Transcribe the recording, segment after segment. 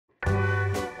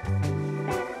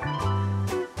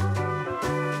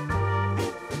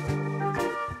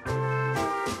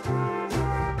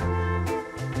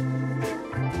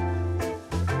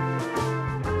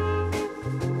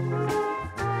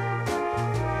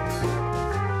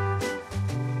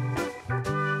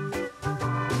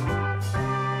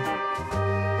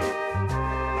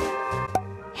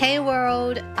Hey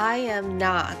world, I am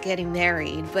not getting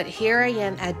married, but here I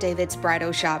am at David's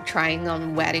bridal shop trying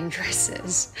on wedding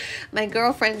dresses. My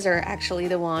girlfriends are actually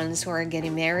the ones who are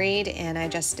getting married, and I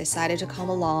just decided to come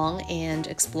along and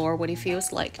explore what it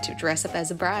feels like to dress up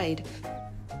as a bride.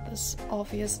 This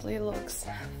obviously looks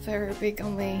very big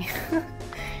on me,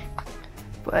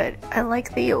 but I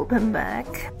like the open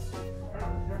back.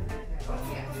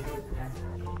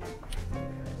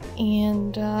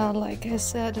 And like I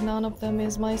said, none of them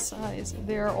is my size.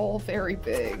 They're all very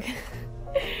big.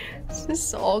 This is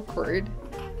so awkward.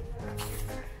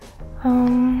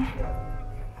 I'm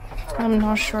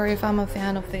not sure if I'm a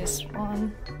fan of this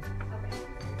one.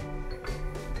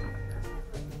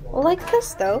 I like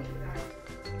this though.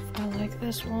 I like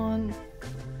this one.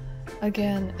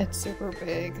 Again, it's super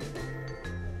big.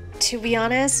 To be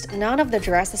honest, none of the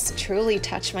dresses truly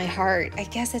touch my heart. I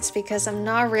guess it's because I'm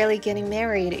not really getting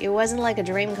married. It wasn't like a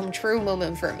dream come true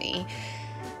moment for me.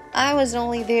 I was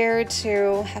only there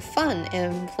to have fun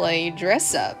and play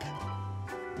dress up.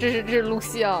 这是露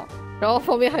西啊，然后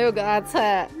旁边还有个阿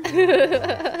菜。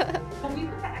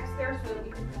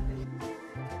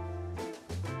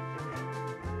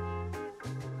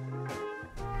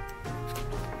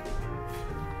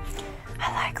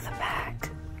I like the back.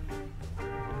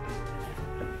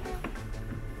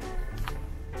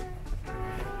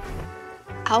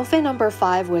 Outfit number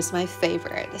 5 was my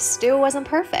favorite. It still wasn't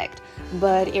perfect,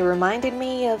 but it reminded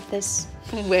me of this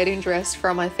wedding dress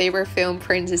from my favorite film,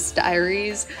 Princess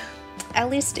Diaries. At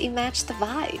least it matched the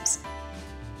vibes.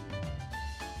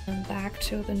 And back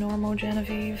to the normal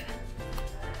Genevieve.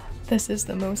 This is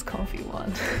the most comfy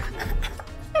one.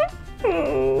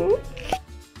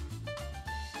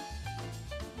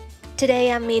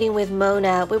 Today I'm meeting with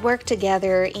Mona. We worked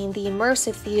together in the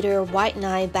immersive theater White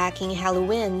Night back in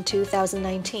Halloween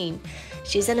 2019.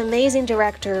 She's an amazing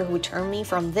director who turned me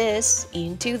from this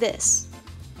into this.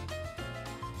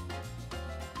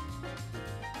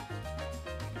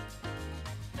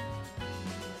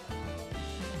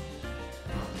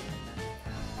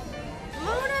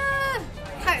 Mona，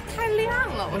太亮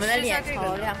了，我们的脸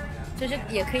超亮，就是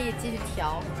也可以继续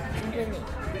调，跟着你。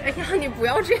哎呀，你不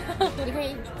要这样！你可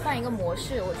以换一个模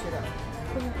式，我觉得。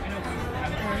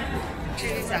试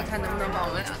一下，看能不能把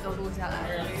我们俩都录下来。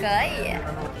可以。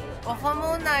我和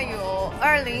Mona 有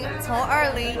从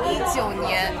2019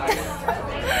年，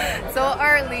从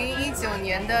2019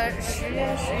年的10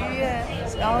月、11月，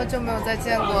然后就没有再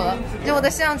见过了。就我的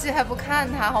相机还不看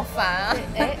它，好烦啊！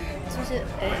哎，就是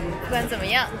不管怎么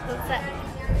样都在。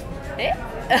哎，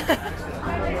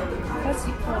超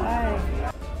级可爱。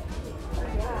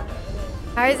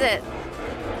How is it?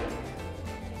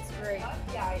 It's great.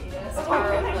 Yeah, it's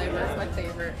taro flavor. It's my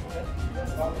favorite.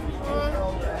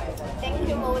 Thank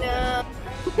you, Mona.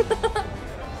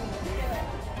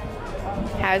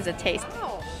 How does it taste?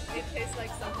 Oh, it tastes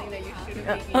like something that you shouldn't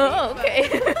be eating. Oh, okay.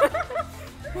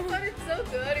 But it's so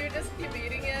good, you just keep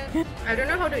eating it. I don't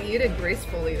know how to eat it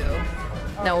gracefully though.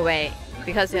 No way,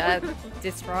 because you are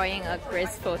destroying a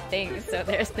graceful thing, so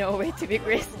there's no way to be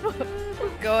graceful.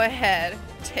 Go ahead,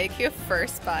 take your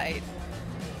first bite.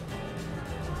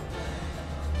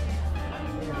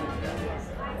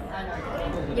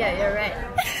 Yeah, you're right.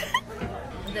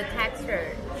 The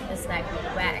texture is like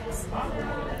wax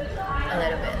a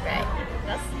little bit, right?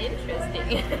 That's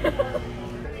interesting.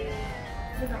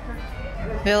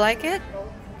 You like it?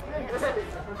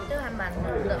 这个还蛮浓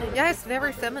的。 Yeah, it's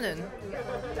very feminine.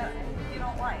 You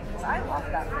don't like, because I love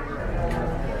that.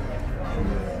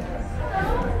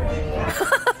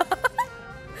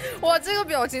 哇，这个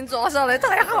表情抓上来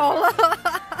太好了。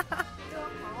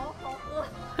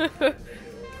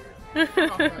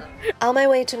On my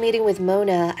way to meeting with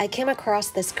Mona, I came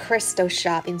across this crystal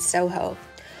shop in Soho.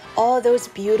 All those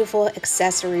beautiful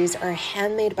accessories are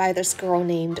handmade by this girl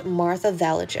named Martha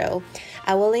Valijo.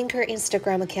 I will link her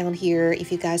Instagram account here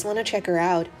if you guys want to check her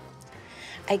out.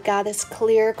 I got this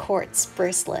clear quartz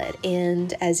bracelet,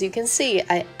 and as you can see,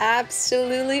 I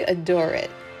absolutely adore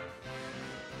it.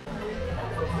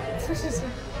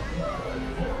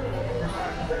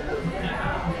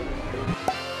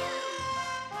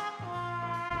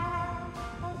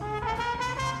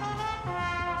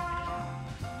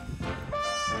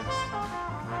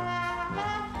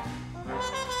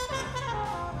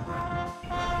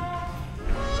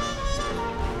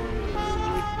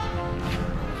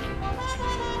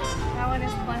 That one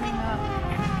is climbing up.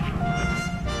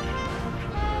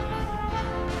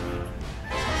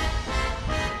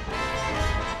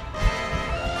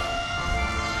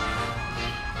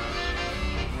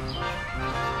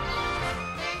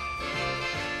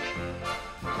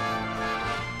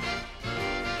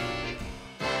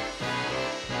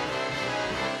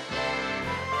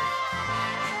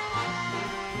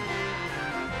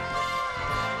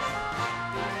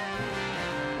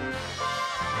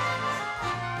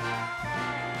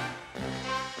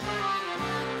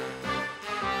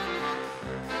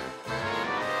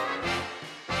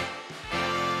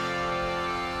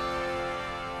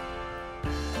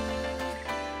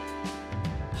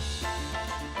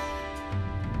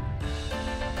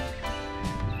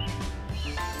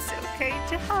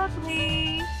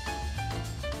 ugly.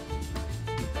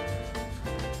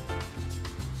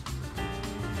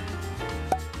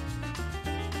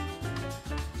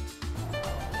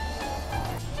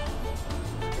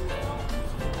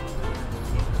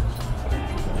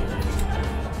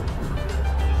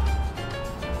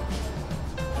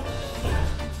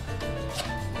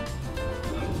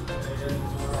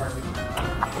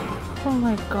 Oh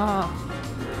my god.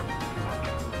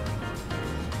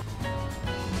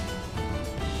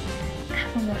 I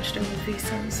haven't watched a movie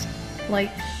since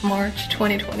like March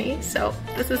 2020, so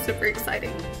this is super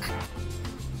exciting.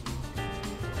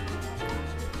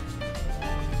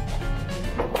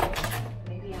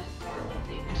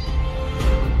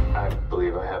 I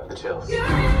believe I have the chills.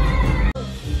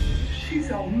 She's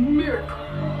a miracle.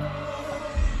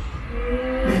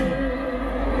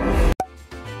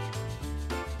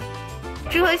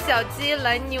 祝贺小鸡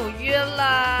来纽约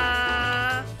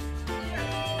啦！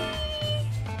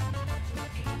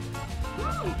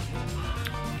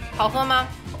好喝吗？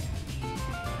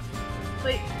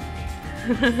对。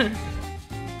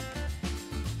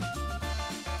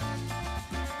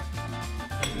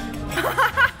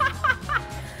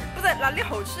不是，嗱，你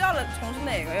好吃啊？從是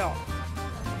哪個喲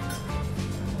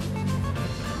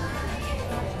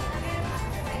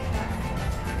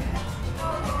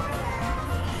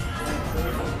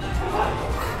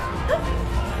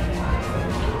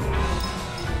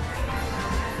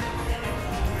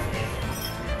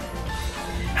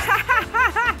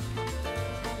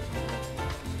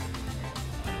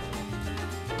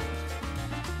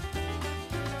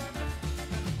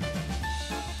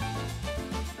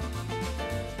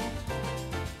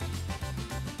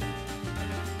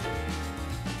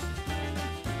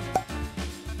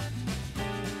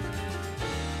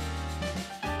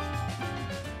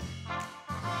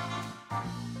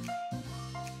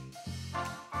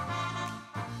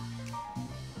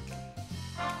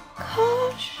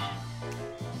？Gosh.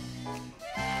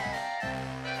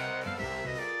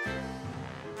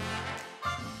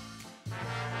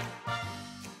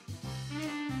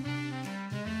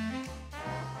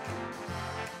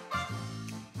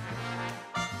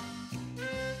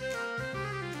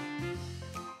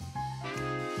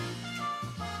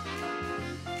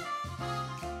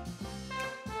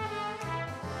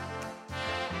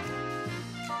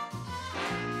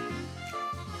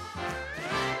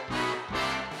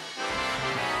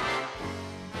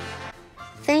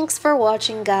 Thanks for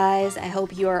watching, guys. I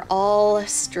hope you are all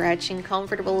stretching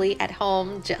comfortably at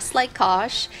home just like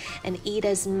Kosh and eat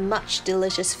as much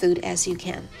delicious food as you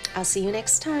can. I'll see you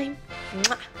next time.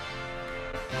 Mwah.